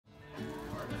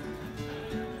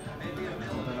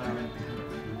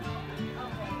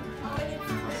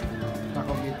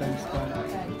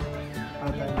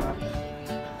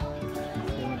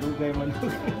kayo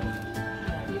manok.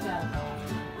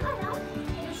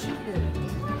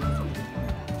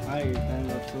 Ay, time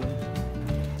lapse po.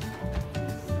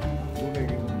 Bugay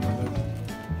kayo manok.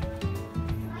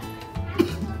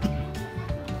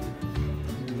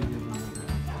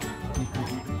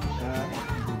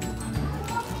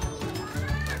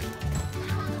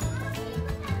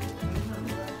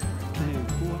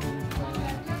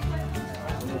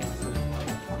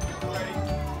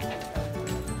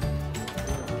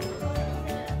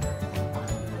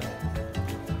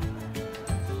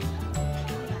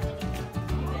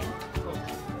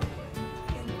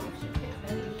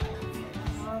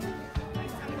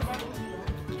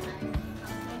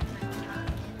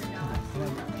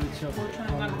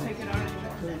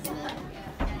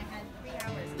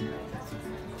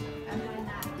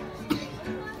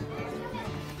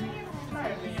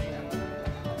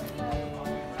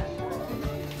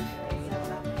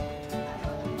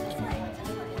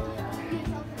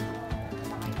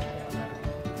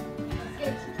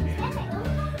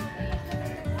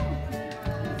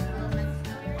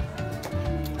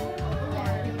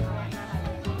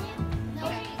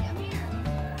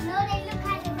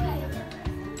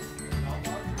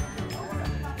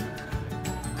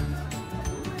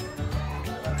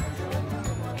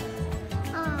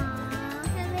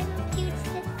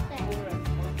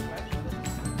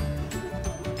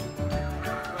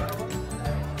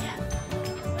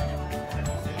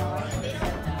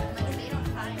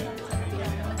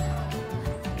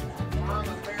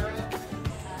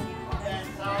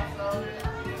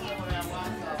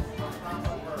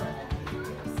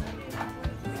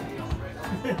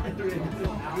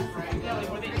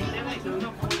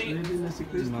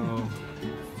 No.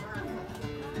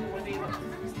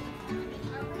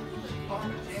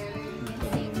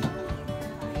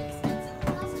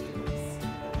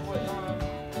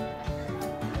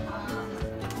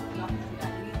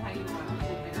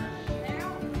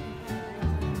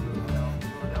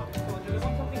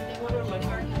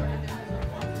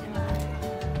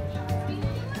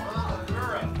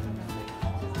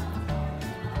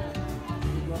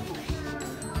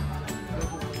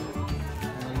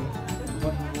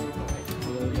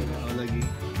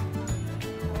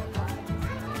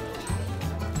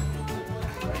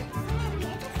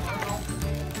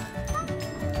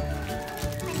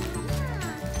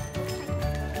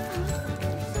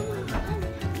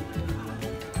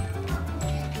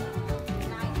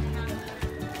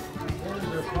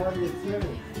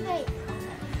 Wait,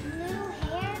 blue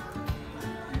hair?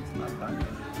 It's not done yet.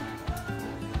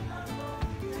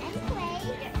 Anyway,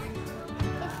 it's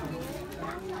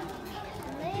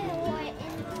blue or in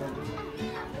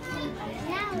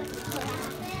now it's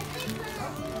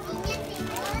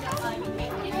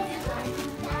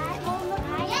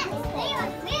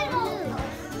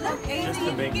Just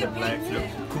to make the black look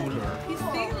cooler. You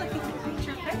see, like you can paint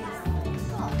your face.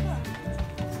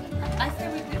 I say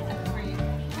we do that for you.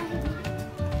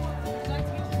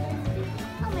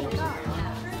 oh my god.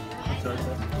 So it's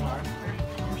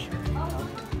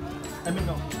I mean,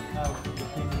 no.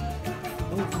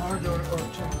 Card or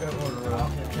check or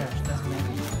cash. That's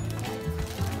maybe.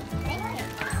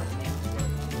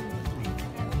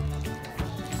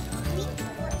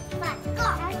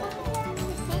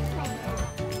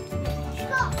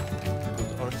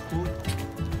 our school.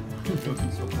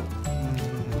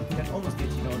 You can almost get,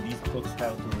 these books, how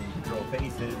to draw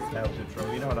faces, how to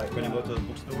draw, like when you go to the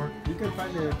bookstore. You can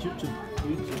find the YouTube.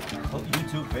 Oh,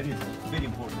 YouTube, very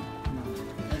important.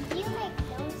 Do you make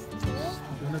those too?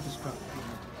 You have to scrap.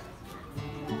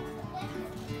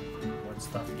 What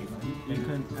stuff you You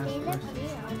can They ask look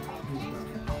questions. real.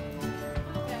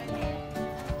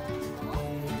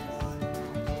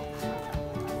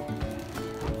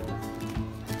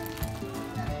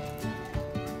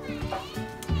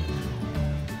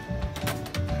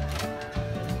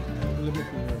 Limit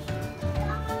yours.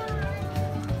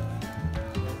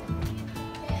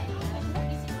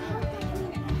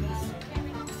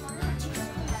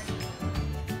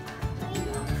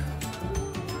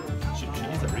 She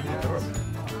is a really adorable.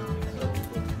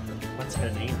 What's her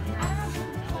name?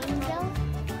 Angel?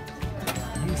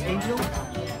 Miss Angel?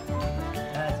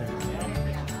 That's her name.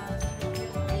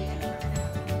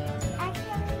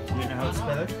 Actually, You know how to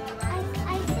spell it? I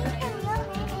think her real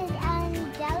name is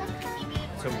Angelica.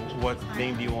 So what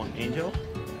name do you want? Angel?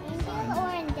 Angel or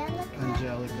Angelica?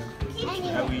 Angelica.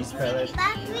 Anyway, How do you spell it?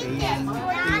 last weekend,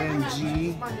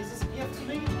 A-N-G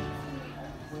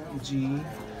G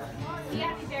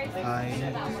I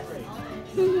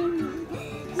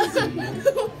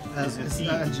Is it C?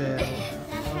 Angel.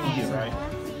 E, right?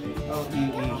 Oh,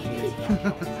 E-E-E.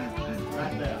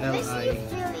 This L-I.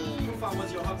 is really Okay.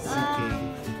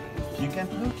 You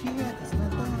can't look yet. It's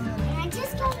not done. I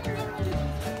just got a new one.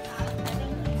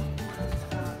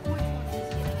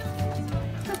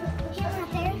 Here,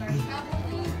 Mother.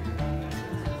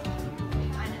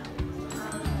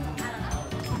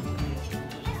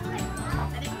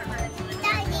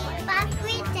 Daddy, back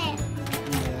with it.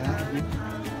 Yeah.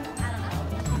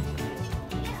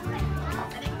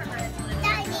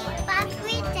 Daddy, back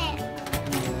with it.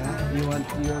 Yeah. You want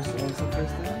yours also,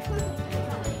 Kristen?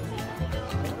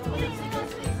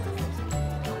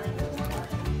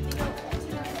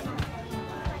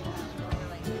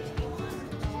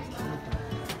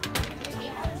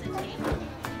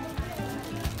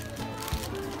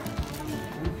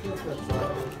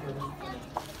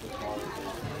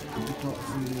 Ito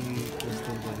si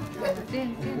Kristen din.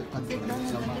 Upo ka din.